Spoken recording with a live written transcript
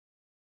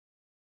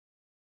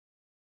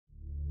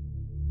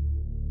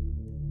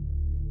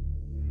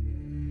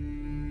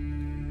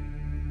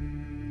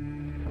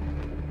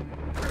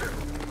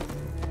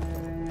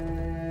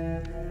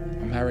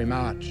Harry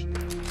March.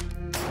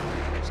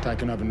 He's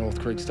taken over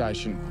North Creek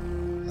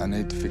Station. I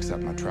need to fix up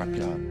my trap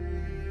yard.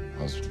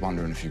 I was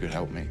wondering if you could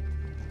help me.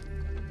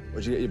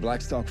 Where'd you get your black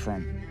stock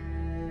from?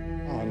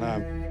 Oh, no.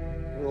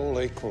 We're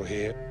all equal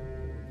here.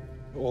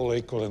 We're all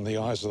equal in the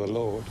eyes of the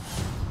Lord.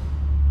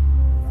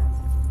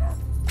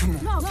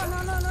 Come on.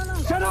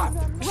 No. Shut up!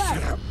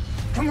 Shut up!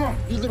 Come on,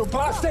 you little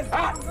bastard!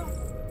 Ah!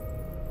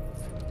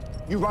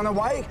 You run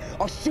away,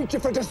 I'll shoot you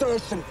for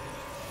desertion.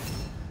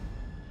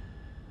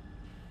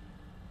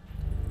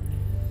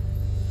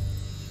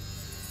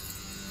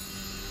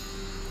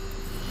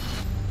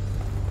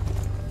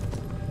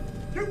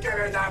 You give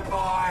me that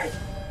boy!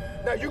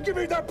 Now you give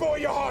me that boy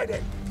you're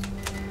hiding!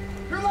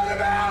 You let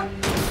him out!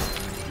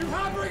 You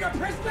harboring a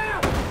prisoner!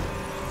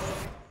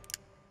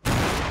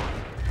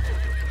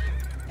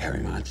 Harry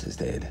March is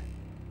dead.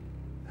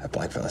 That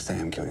blackfella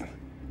Sam killed him.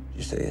 Did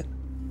you see it?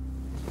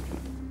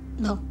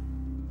 No.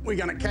 We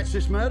gonna catch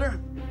this murder?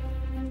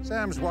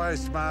 Sam's way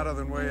smarter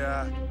than we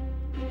are.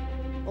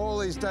 All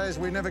these days,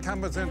 we never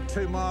come within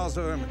 2 miles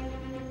of him.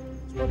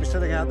 He's probably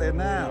sitting out there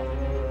now,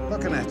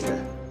 looking at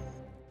you,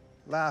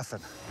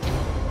 laughing.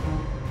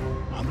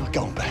 I'm not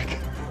going back.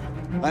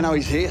 I know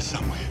he's here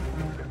somewhere.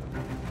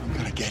 I'm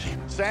gonna get him.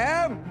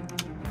 Sam!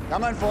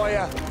 Coming for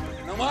you.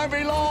 It won't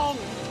be long.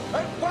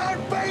 It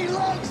won't be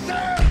long,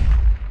 Sam!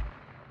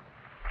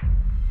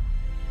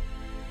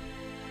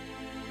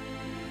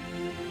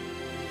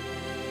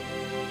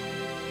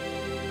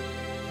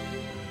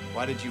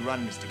 Why did you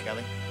run, Mr.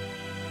 Kelly?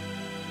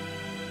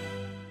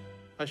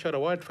 I shot a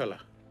white fella.